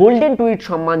এবছর গোল্ডেন টুইট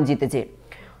সম্মান জিতেছে।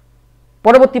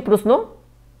 পরবর্তী প্রশ্ন,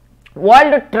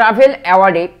 ওয়ার্ল্ড ট্রাভেল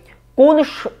অ্যাওয়ার্ডে কোন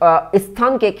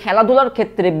স্থানকে খেলাধুলার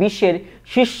ক্ষেত্রে বিশ্বের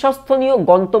শীর্ষস্থানীয়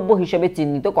গন্তব্য হিসেবে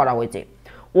চিহ্নিত করা হয়েছে?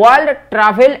 ওয়ার্ল্ড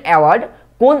ট্রাভেল অ্যাওয়ার্ড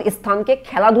কোন স্থানকে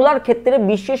খেলাধুলার ক্ষেত্রে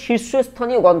বিশ্বের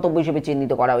শীর্ষস্থানীয় গন্তব্য হিসেবে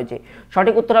চিহ্নিত করা হয়েছে?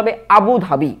 সঠিক উত্তর হবে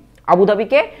আবুধাবি।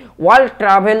 আবুধাবিকে ওয়ার্ল্ড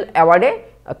ট্রাভেল অ্যাওয়ার্ডে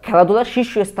খেলাধুলার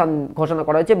শীর্ষস্থান ঘোষণা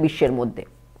করা হয়েছে বিশ্বের মধ্যে।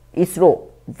 ISRO,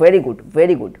 very good,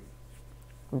 very good,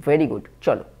 very good.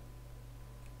 চলো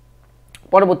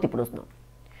পরবর্তী প্রশ্ন।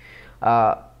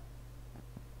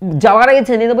 যাওয়ার আগে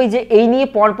জেনে নেব যে এই নিয়ে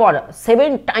পরপর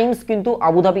 7 টাইমস কিন্তু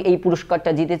আবুধাবি এই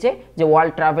পুরস্কারটা জিতেছে, যে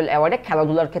ওয়ার্ল্ড ট্রাভেল অ্যাওয়ার্ডে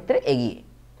খেলাধুলার ক্ষেত্রে এগিয়ে।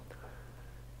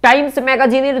 টাইমস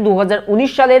ম্যাগাজিনের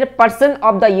 2019 সালের পার্সন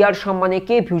অব দ্য ইয়ার সম্মানে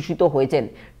কে ভূষিত হয়েছেন?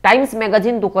 টাইমস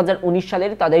ম্যাগাজিন 2019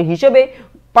 সালের তাদের হিসেবে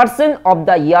পার্সন অব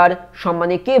দ্য ইয়ার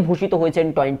সম্মানে কে ভূষিত হয়েছেন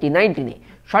 2019-এ?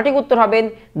 সঠিক উত্তর হবেন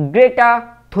গ্রেটা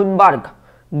থুনবার্গ।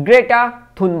 Greta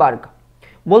Thunberg.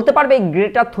 বলতে পারবে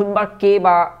গ্রেটা থুনবার্গ কে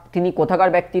বা তিনি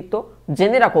কোথাকার ব্যক্তিত্ব?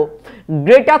 জেনে রাখো,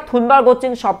 গ্রেটা থুনবার্গ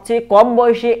হচ্ছেন সবচেয়ে কম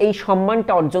বয়সে এই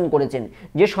সম্মানটা অর্জন করেছেন,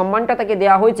 যে সম্মানটা তাকে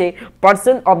দেওয়া হয়েছে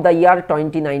পার্সন অব দ্য ইয়ার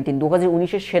 2019।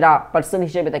 2019-এর সেরা পার্সন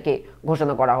হিসেবে তাকে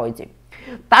ঘোষণা করা হয়েছে।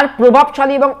 তার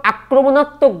প্রভাবশালী এবং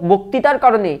আক্রমণাত্মক বক্তৃতার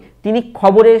কারণে তিনি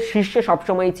খবরের শীর্ষে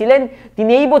সবসময় ছিলেন।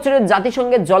 তিনি এই বছরের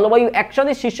জাতিসংঘের জলবায়ু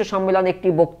অ্যাকশনের শীর্ষ সম্মেলনে একটি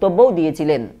বক্তব্যও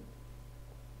দিয়েছিলেন।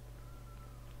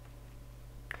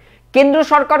 কেন্দ্র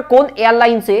সরকার কোন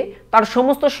এয়ারলাইন্সে তার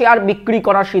সমস্ত শেয়ার বিক্রি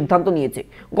করার সিদ্ধান্ত নিয়েছে?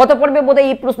 গত পর্বে বোধহয়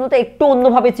এই প্রশ্নটা একটু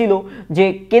অন্যভাবে ছিল, যে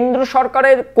কেন্দ্র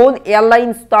সরকারের কোন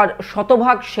এয়ারলাইন্স তার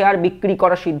শতভাগ শেয়ার বিক্রি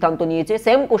করার সিদ্ধান্ত নিয়েছে?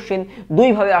 সেম কোশ্চেন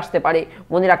দুইভাবে আসতে পারে,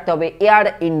 মনে রাখতে হবে। Air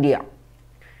India.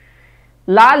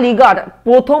 লা লিগার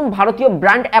প্রথম ভারতীয়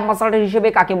ব্র্যান্ড অ্যাম্বাসাডার হিসেবে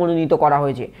কাকে মনোনীত করা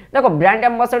হয়েছে? দেখো, ব্র্যান্ড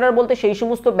অ্যাম্বাসাডার বলতে সেই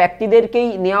সমস্ত ব্যক্তিদেরকেই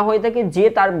নেওয়া হয়ে থাকে যে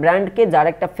তার ব্র্যান্ডকে, যার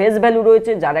একটা ফেস ভ্যালু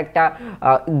রয়েছে, যার একটা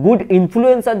গুড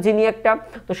ইনফ্লুয়েন্সার যিনি একটা,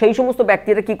 তো সেই সমস্ত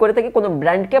ব্যক্তিরা কি করে থাকে, কোনো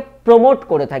ব্র্যান্ডকে প্রমোট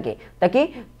করে থাকে, তাকে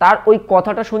তার ওই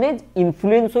কথাটা শুনে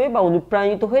ইনফ্লুয়েন্স হয়ে বা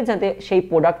অনুপ্রাণিত হয়ে যাতে সেই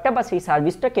প্রোডাক্টটা বা সেই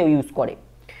সার্ভিসটা কেউ ইউজ করে।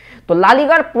 তো লা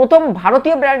লিগার প্রথম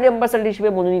ভারতীয় ব্র্যান্ড অ্যাম্বাসাডর হিসেবে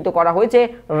মনোনীত করা হয়েছে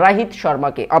রোহিত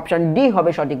শর্মাকে। অপশন ডি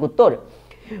হবে সঠিক উত্তর।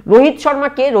 রোহিত শর্মা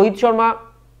কে? রোহিত শর্মা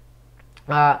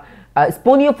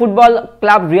স্পেনীয় ফুটবল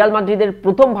ক্লাব রিয়াল মাদ্রিদের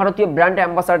প্রথম ভারতীয় ব্র্যান্ড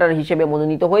অ্যাম্বাসাডর হিসেবে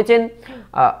মনোনীত হয়েছেন।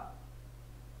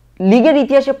 লিগের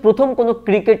ইতিহাসে প্রথম কোনো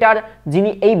ক্রিকেটার যিনি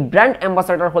এই ব্র্যান্ড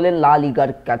অ্যাম্বাসাডর হলেন লা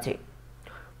লিগার কাছে।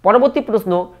 পরবর্তী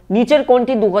প্রশ্ন, নিচের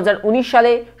কোনটি 2019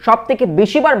 সালে সবথেকে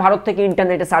বেশিবার ভারত থেকে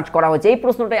ইন্টারনেটে সার্চ করা হয়েছে? এই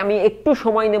প্রশ্নটাই আমি একটু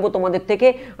সময় নেব তোমাদের থেকে।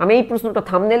 আমি এই প্রশ্নটা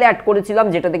থাম্বনেলে অ্যাড করেছিলাম,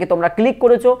 যেটা থেকে তোমরা ক্লিক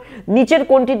করেছো। নিচের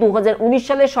কোনটি 2019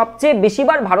 সালে সবচেয়ে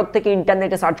বেশিবার ভারত থেকে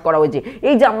ইন্টারনেটে সার্চ করা হয়েছে?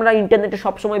 এই যে আমরা ইন্টারনেটে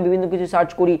সবসময় বিভিন্ন কিছু সার্চ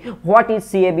করি, what is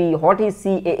CAB, what is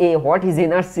CAA, what is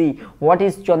NRC, what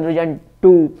is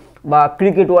চন্দ্রযান-2 বা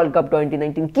ক্রিকেট ওয়ার্ল্ড কাপ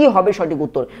 2019, কি হবে সঠিক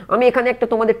উত্তর? আমি এখানে একটা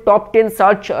তোমাদের টপ 10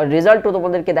 সার্চ রেজাল্টও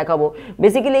তোমাদেরকে দেখাবো।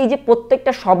 বেসিক্যালি এই যে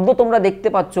প্রত্যেকটা শব্দ তোমরা দেখতে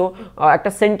পাচ্ছ একটা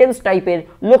সেন্টেন্স টাইপের,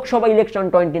 Lok Sabha election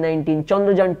 2019,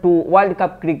 চন্দ্রযান-2, world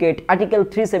cup cricket, article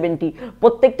 370,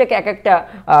 প্রত্যেকটাকে এক একটা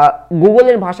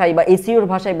গুগলের ভাষায় বা এসইওর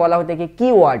ভাষায় বলা হয়ে থাকে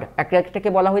কিওয়ার্ড, একটাকে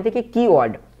বলা হয়ে থাকে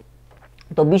কিওয়ার্ড।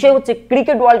 তো বিষয় হচ্ছে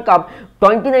ক্রিকেট ওয়ার্ল্ড কাপ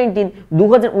 2019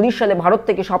 2019 সালে ভারত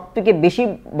থেকে সবথেকে বেশি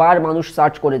বার মানুষ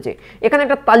সার্চ করেছে। এখানে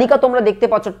একটা তালিকা তোমরা দেখতে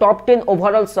পাচ্ছ, টপ 10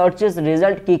 ওভারঅল সার্চেস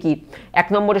রেজাল্ট কি কি। এক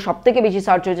নম্বরে সবথেকে বেশি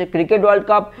সার্চ হয়েছে cricket world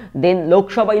cup, then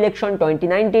Lok Sabha election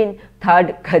 2019, third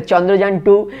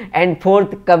চন্দ্রযান-2 and fourth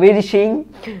Kabir Singh,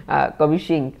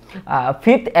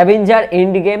 fifth Avenger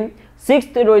and game,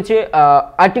 sixth রয়েছে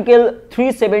আর্টিকেল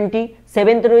 370,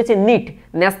 সেভেন্থ রয়েছে নিট,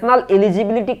 ন্যাশনাল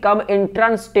এলিজিবিলিটি কাম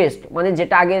এন্ট্রান্স টেস্ট, মানে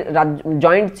যেটা আগে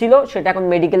জয়েন্ট ছিল সেটা এখন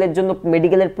মেডিকেলের জন্য,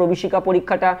 মেডিকেলের প্রবেশিকা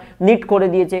পরীক্ষাটা নিট করে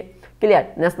দিয়েছে। ক্লিয়ার?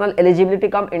 ন্যাশনাল এলিজিবিলিটি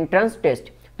কাম এন্ট্রান্স টেস্ট,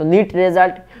 তো NEET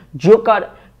result, Joker,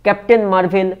 captain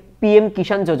Marvel, PM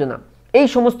কিষাণ যোজনা, এই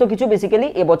সমস্ত কিছু বেসিক্যালি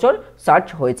এবছর সার্চ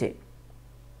হয়েছে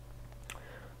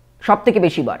সব থেকে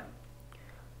বেশিবার।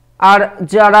 আর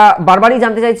যারা বারবারই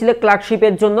জানতে চাইছিলে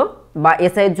ক্লার্কশিপের জন্য বা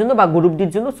এসআই এর জন্য বা গ্রুপ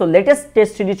ডির জন্য, সো লেটেস্ট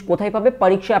টেস্ট সিরিজ কোথায় পাবে?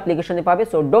 পরীক্ষা অ্যাপ্লিকেশনে পাবে।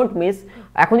 সো ডোন্ট মিস,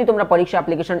 এখনই তোমরা পরীক্ষা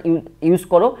অ্যাপ্লিকেশন ইউজ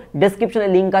করো, ডেসক্রিপশনে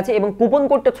লিঙ্ক আছে, এবং কুপন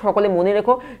কোডটা সকলে মনে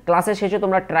রেখো। ক্লাসের শেষে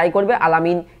তোমরা ট্রাই করবে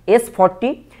আলামিন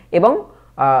S40 এবং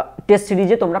টেস্ট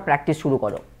সিরিজে তোমরা প্র্যাকটিস শুরু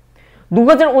করো।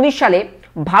 2019 সালে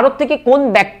ভারত থেকে কোন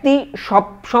ব্যক্তি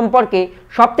সম্পর্কে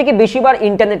সব থেকে বেশিবার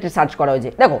ইন্টারনেটে সার্চ করা হয়েছে?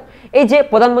 দেখো, এই যে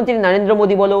প্রধানমন্ত্রী নরেন্দ্র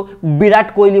মোদী বলো, বিরাট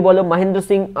কোহলি বলো, মহেন্দ্র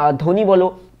সিং ধোনি বলো,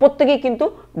 প্রত্যেকেই কিন্তু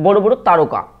বড় বড়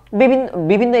তারকা,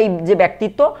 বিভিন্ন এই যে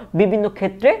ব্যক্তিত্ব বিভিন্ন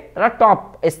ক্ষেত্রে তারা টপ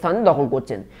স্থান দখল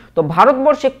করছেন। তো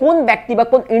ভারতবর্ষে কোন ব্যক্তি বা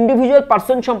কোন ইন্ডিভিজুয়াল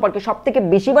পার্সন সম্পর্কে সব থেকে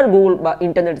বেশিবার গুগল বা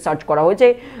ইন্টারনেট সার্চ করা হয়েছে?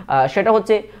 সেটা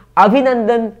হচ্ছে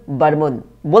অভিনন্দন বর্মন।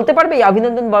 বলতে পারবে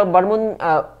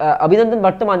অভিনন্দন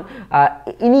বর্তমান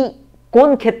ইনি কোন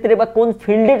ক্ষেত্রে বা কোন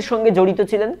ফিল্ডের সঙ্গে জড়িত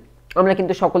ছিলেন? আমরা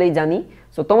কিন্তু সকলেই জানি।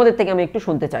 সো তোমাদের থেকে আমি একটু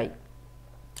শুনতে চাই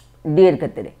ডি এর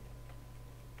ক্ষেত্রে।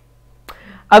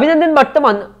 অভিনন্দন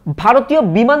বর্তমান ভারতীয়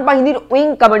বিমান বাহিনীর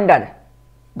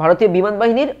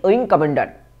উইং কমান্ডার,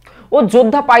 ও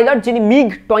যোদ্ধা পাইলট, যিনি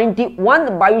MiG-21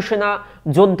 বায়ুসেনা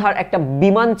যোদ্ধার একটা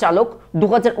বিমান চালক।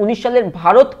 2019 সালের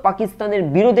ভারত পাকিস্তানের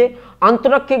বিরুদ্ধে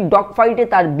আন্তরক্ষিক ডগ ফাইটে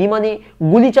তার বিমানে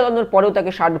গুলি চালানোর পরেও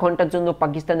তাকে 60 ঘন্টার জন্য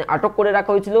পাকিস্তানে আটক করে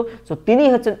রাখা হয়েছিল। সো তিনি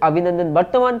হচ্ছেন অভিনন্দন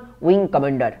বর্তমান, উইং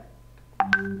কমান্ডার।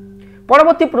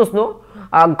 পরবর্তী প্রশ্ন,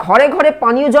 ঘরে ঘরে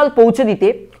পানীয় জল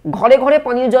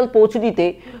পৌঁছে দিতে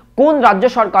কোন রাজ্য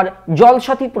সরকার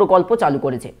জলসাথী প্রকল্প চালু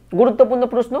করেছে? গুরুত্বপূর্ণ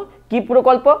প্রশ্ন, কি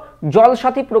প্রকল্প?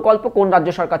 জলসাথী প্রকল্প কোন রাজ্য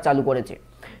সরকার চালু করেছে?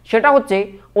 সেটা হচ্ছে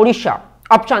Odisha.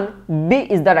 Option B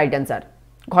is the right answer,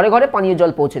 ঘরে ঘরে পানীয়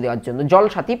জল পৌঁছে দেওয়ার জন্য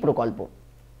জলসাথী প্রকল্প।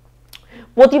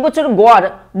 প্রতি বছর গোয়ার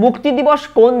মুক্তি দিবস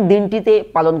কোন দিনটিতে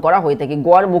পালন করা হয়ে থাকে?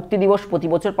 গোয়ার মুক্তি দিবস প্রতি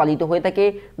বছর পালিত হয়ে থাকে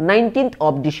 19th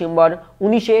of ডিসেম্বর,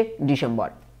 19শে ডিসেম্বর।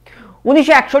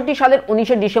 1961 সালের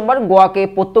 19শে ডিসেম্বর গোয়াকে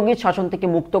পর্তুগিজ শাসন থেকে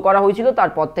মুক্ত করা হয়েছিল।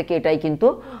 তারপর থেকে এটাই কিন্তু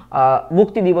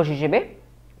মুক্তি দিবস হিসেবে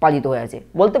পালিত হয়ে আছে।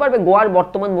 বলতে পারবে গোয়ার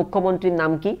বর্তমান মুখ্যমন্ত্রীর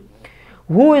নাম কি?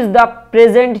 Who is the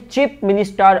present chief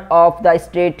minister of the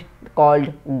state called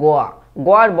Goa?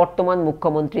 গোয়ার বর্তমান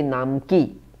মুখ্যমন্ত্রীর নাম কি?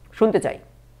 শুনতে চাই।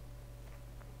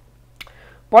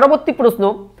 পরবর্তী প্রশ্ন,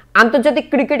 আন্তর্জাতিক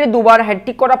ক্রিকেটে দুবার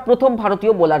হ্যাটট্রিক করা প্রথম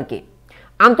ভারতীয় বোলার কে?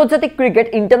 আন্তর্জাতিক ক্রিকেট,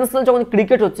 ইন্টারন্যাশনাল যখন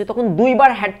ক্রিকেট হচ্ছে তখন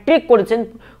দুইবার হ্যাটট্রিক করেছেন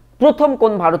প্রথম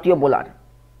কোন ভারতীয় বোলার?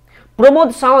 প্রমোদ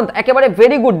সাওন্ত, একেবারে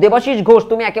ভেরি গুড। দেবাশিস ঘোষ,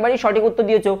 তুমি একেবারেই সঠিক উত্তর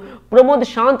দিয়েছো। Pramod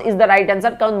Sawant is the right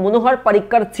answer, কারণ মনোহর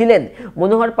পারিক্কর ছিলেন,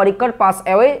 মনোহর Parrikar pass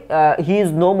away, he is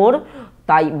no more,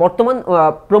 তাই বর্তমান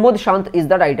Pramod Sawant is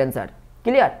the right answer.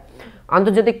 Clear?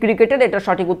 আন্তর্জাতিক ক্রিকেটের এটা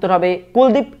সঠিক উত্তর হবে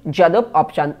Kuldeep Yadav,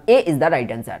 option A is the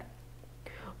right answer.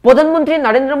 প্রধানমন্ত্রী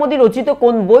নরেন্দ্র মোদী রচিত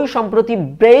কোন বই সম্প্রতি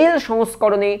ব্রেইল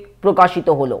সংস্করণে প্রকাশিত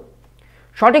হলো?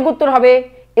 সঠিক উত্তর হবে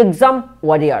এক্সাম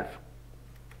ওয়ারিয়ার।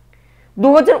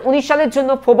 2019 সালের জন্য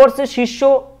ফোর্বসের শীর্ষ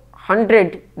 100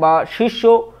 বা শীর্ষ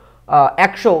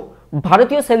 100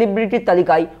 ভারতীয় সেলিব্রিটির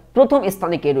তালিকায় প্রথম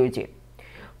স্থানে কে রয়েছে?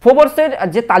 ফোর্বসের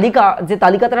যে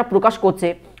তালিকা তারা প্রকাশ করছে,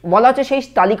 বলা হচ্ছে সেই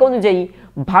তালিকা অনুযায়ী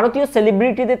ভারতীয়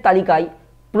সেলিব্রিটিদের তালিকায়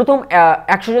প্রথম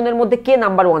 100 জনের মধ্যে কে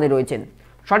নাম্বার 1-এ রয়েছেন?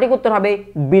 সঠিক উত্তর হবে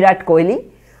বিরাট কোহলি,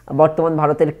 বর্তমান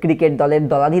ভারতের ক্রিকেট দলের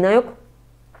দলাধিনায়ক।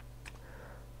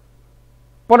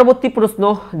 পরবর্তী প্রশ্ন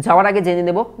যাওয়ার আগে জেনে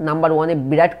নেব নাম্বার 1-এ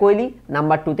বিরাট কোহলি,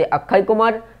 নাম্বার 2-তে অক্ষয়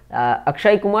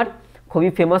কুমার, খুবই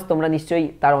ফেমাস, তোমরা নিশ্চয়ই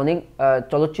তার অনেক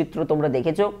চলচ্চিত্র তোমরা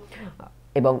দেখেছো,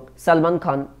 এবং সালমান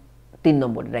খান 3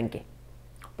 নম্বর র্যাঙ্কে।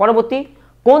 পরবর্তী,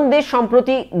 কোন দেশ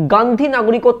সম্প্রতি গান্ধী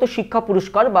নাগরিকত্ব শিক্ষা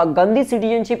পুরস্কার বা গান্ধী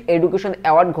সিটিজেনশিপ এডুকেশন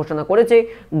অ্যাওয়ার্ড ঘোষণা করেছে?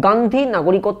 গান্ধী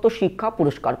নাগরিকত্ব শিক্ষা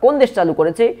পুরস্কার কোন দেশ চালু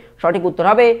করেছে? সঠিক উত্তর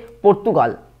হবে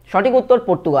পর্তুগাল। সঠিক উত্তর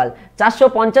পর্তুগাল।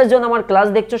 450 জন আমার ক্লাস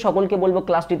দেখছো, সকলকে বলবো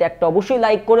ক্লাসটিতে একটা অবশ্যই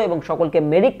লাইক করো এবং সকলকে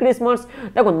মেরি ক্রিসমাস।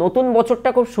 দেখো, নতুন বছরটা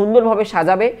খুব সুন্দরভাবে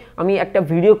সাজাবে। আমি একটা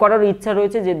ভিডিও করার ইচ্ছা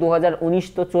রয়েছে যে 2019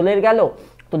 তো চলে গেল,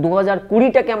 তো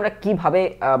 2020টাকে আমরা কিভাবে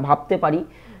ভাবতে পারি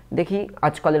দেখি,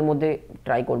 আজকালের মধ্যে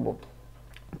ট্রাই করব।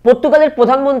 পর্তুগালের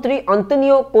প্রধানমন্ত্রী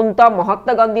আন্তোনিও কোন্তা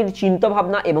মহাত্মা গান্ধীর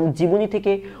চিন্তাভাবনা এবং জীবনী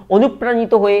থেকে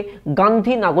অনুপ্রাণিত হয়ে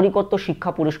গান্ধী নাগরিকত্ব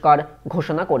শিক্ষা পুরস্কার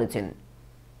ঘোষণা করেছেন।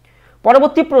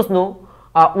 পরবর্তী প্রশ্ন,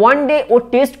 ওয়ানডে ও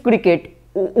টেস্ট ক্রিকেট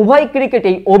উভয়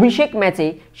ক্রিকেটেই অভিষেক ম্যাচে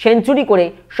সেঞ্চুরি করে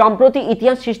সম্প্রতি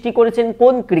ইতিহাস সৃষ্টি করেছেন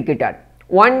কোন ক্রিকেটার?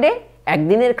 ওয়ানডে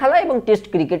একদিনের খেলা এবং টেস্ট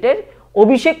ক্রিকেটের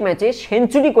অভিষেক ম্যাচে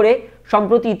সেঞ্চুরি করে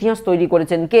সম্প্রতি ইতিহাস তৈরি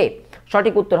করেছেন কে?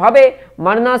 সঠিক উত্তর হবে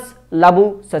মার্নাস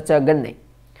লাবুসাচাগন্নে,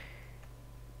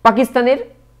 পাকিস্তানের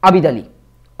আবিদ আলী,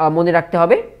 মনে রাখতে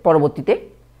হবে পরবর্তীতে।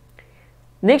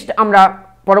 নেক্সট আমরা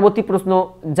পরবর্তী প্রশ্ন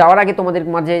যাওয়ার আগে তোমাদের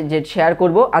মাঝে যে শেয়ার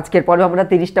করব, আজকের পর্বে আমরা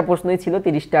 30টা প্রশ্নই ছিল,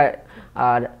 30টা,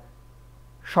 আর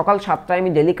সকাল 7টায়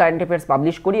আমি ডেলি কারেন্ট অ্যাফেয়ার্স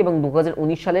পাবলিশ করি এবং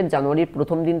 2019 সালের জানুয়ারির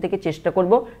প্রথম দিন থেকে চেষ্টা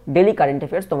করব ডেলি কারেন্ট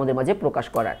অ্যাফেয়ার্স তোমাদের মাঝে প্রকাশ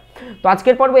করার। তো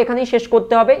আজকের পর্ব এখানেই শেষ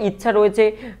করতে হবে। ইচ্ছা রয়েছে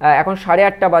এখন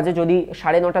 8:30 বাজে, যদি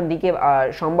 9:30টার দিকে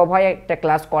সম্ভব হয় একটা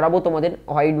ক্লাস করাবো তোমাদের,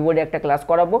 হোয়াইট বোর্ডে একটা ক্লাস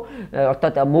করাবো,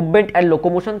 অর্থাৎ মুভমেন্ট অ্যান্ড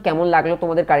লোকোমোশন। কেমন লাগলো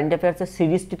তোমাদের কারেন্ট অ্যাফেয়ার্সের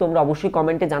সিরিজটি তোমরা অবশ্যই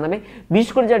কমেন্টে জানাবে।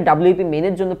 বিশেষ করে যারা WBP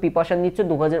মেনের জন্য প্রিপারেশন নিচ্ছ,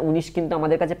 2019 কিন্তু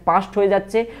আমাদের কাছে পাস্ট হয়ে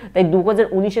যাচ্ছে, তাই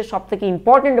 2019-এর সবথেকে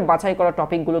ইম্পর্টেন্ট বাছাই করা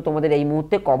টপিকগুলো তোমাদের এই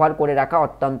মুহূর্তে কভার করে রাখা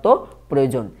অত্যন্ত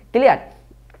প্রয়োজন। ক্লিয়ার?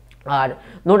 আর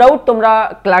নো ডাউট তোমরা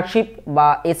ক্লার্কশিপ বা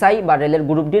এসআই বা রেলের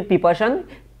গ্রুপ ডির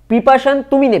প্রিপারেশন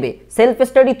তুমি নেবে, সেলফ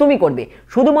স্টাডি তুমি করবে।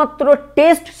 শুধুমাত্র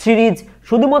টেস্ট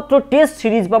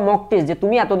সিরিজ বা মক টেস্ট যে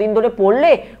তুমি এতদিন ধরে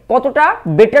পড়লে কতটা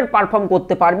বেটার পারফর্ম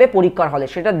করতে পারবে পরীক্ষার হলে,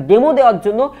 সেটা ডেমো দেওয়ার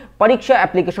জন্য পরীক্ষা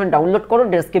অ্যাপ্লিকেশন ডাউনলোড করো,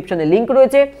 ডেসক্রিপশনে লিঙ্ক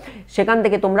রয়েছে, সেখান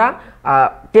থেকে তোমরা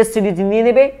টেস্ট সিরিজ নিয়ে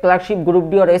নেবে। ক্লার্কশিপ, গ্রুপ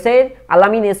ডি আর এসআই এর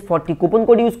আলামিন S40 কুপন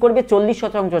কোড ইউজ করবে,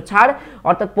 40% ছাড়,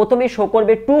 অর্থাৎ প্রথমে শো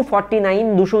করবে 249,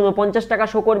 249 টাকা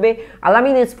শো করবে।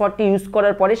 আলামিন S40 ইউজ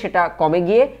করার পরে সেটা কমে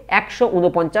গিয়ে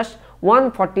 149,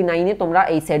 149-এ তোমরা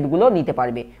এই সেটগুলো নিতে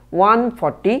পারবে।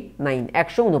 149,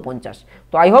 149।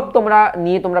 তো আই হোপ তোমরা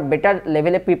নিয়ে তোমরা বেটার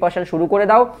লেভেলে প্রিপারেশন শুরু করে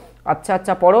দাও।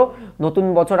 আচ্ছা পড়ো, নতুন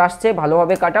বছর আসছে,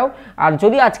 ভালোভাবে কাটাও। আর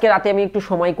যদি আজকে রাতে আমি একটু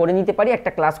সময় করে নিতে পারি,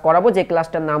 একটা ক্লাস করাবো, যে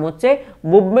ক্লাসটার নাম হচ্ছে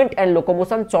মুভমেন্ট অ্যান্ড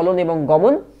লোকোমোশন, চলন এবং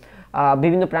গমন।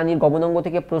 বিভিন্ন প্রাণীর গমনাঙ্গ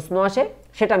থেকে প্রশ্ন আসে,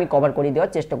 সেটা আমি কভার করে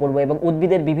দেওয়ার চেষ্টা করব, এবং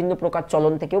উদ্ভিদের বিভিন্ন প্রকার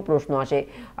চলন থেকেও প্রশ্ন আসে,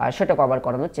 সেটা কভার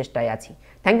করানোর চেষ্টায় আছি।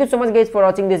 Thank you so much guys for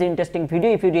watching this interesting video.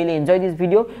 If you really enjoy this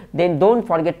video then don't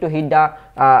forget to hit the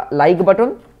like button.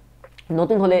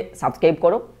 নতুন হলে সাবস্ক্রাইব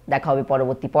করো। দেখা হবে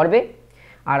পরবর্তী পর্বে।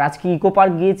 আর আজকে ইকো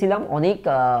পার্ক গিয়েছিলাম, অনেক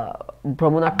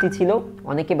ভ্রমণার্থী ছিল,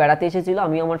 অনেকে বেড়াতে এসেছিল,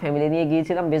 আমিও আমার ফ্যামিলি নিয়ে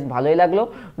গিয়েছিলাম, বেশ ভালোই লাগলো।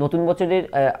 নতুন বছরের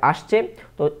আসছে,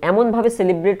 তো এমনভাবে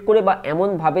সেলিব্রেট করে বা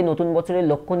এমনভাবে নতুন বছরের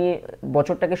লক্ষ্য নিয়ে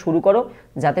বছরটাকে শুরু করো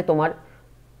যাতে তোমার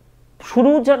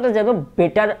শুরুটা যেন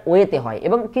বেটার ওয়েতে হয়,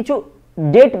 এবং কিছু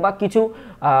ডেট বা কিছু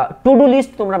টু ডু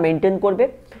লিস্ট তোমরা মেনটেন করবে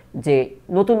যে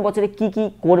নতুন বছরে কি কি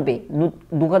করবে,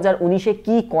 2019-এ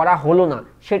কি করা হলো না,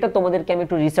 সেটা তোমাদেরকে আমি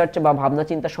একটু রিসার্চ বা ভাবনা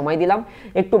চিন্তা সময় দিলাম।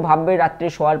 একটু ভাববে রাত্রে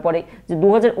শোয়ার পরে যে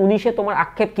 2019-এ তোমার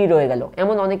আক্ষেপ কি রয়ে গেল।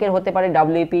 এমন অনেকের হতে পারে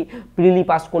WBP প্রিলি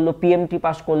পাস করলো, PMT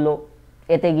পাস করলো,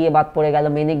 এতে গিয়ে বাদ পড়ে গেল,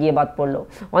 মেনে গিয়ে বাদ পড়লো,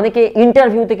 অনেকে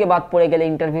ইন্টারভিউ থেকে বাদ পড়ে গেলে,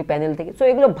 ইন্টারভিউ প্যানেল থেকে। সো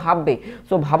এগুলো ভাববে,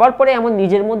 সো ভাবার পরে এমন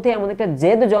নিজের মধ্যে এমন একটা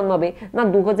জেদ জন্মাবে না,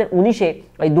 2019-এ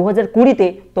ওই 2020-তে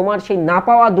তোমার সেই না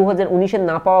পাওয়া, 2019-এর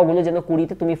না পাওয়াগুলো যেন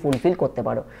 20-তে তুমি ফুলফিল করতে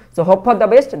পারো। So hope for the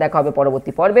best. দেখা হবে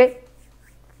পরবর্তী পর্বে।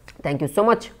 Thank you so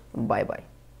much, bye bye.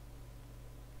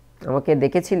 আমাকে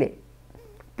দেখেছিলে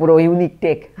পুরো ইউনিক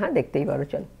টেক? হ্যাঁ, দেখতেই পারো,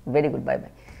 চল, ভেরি গুড, বাই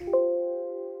বাই।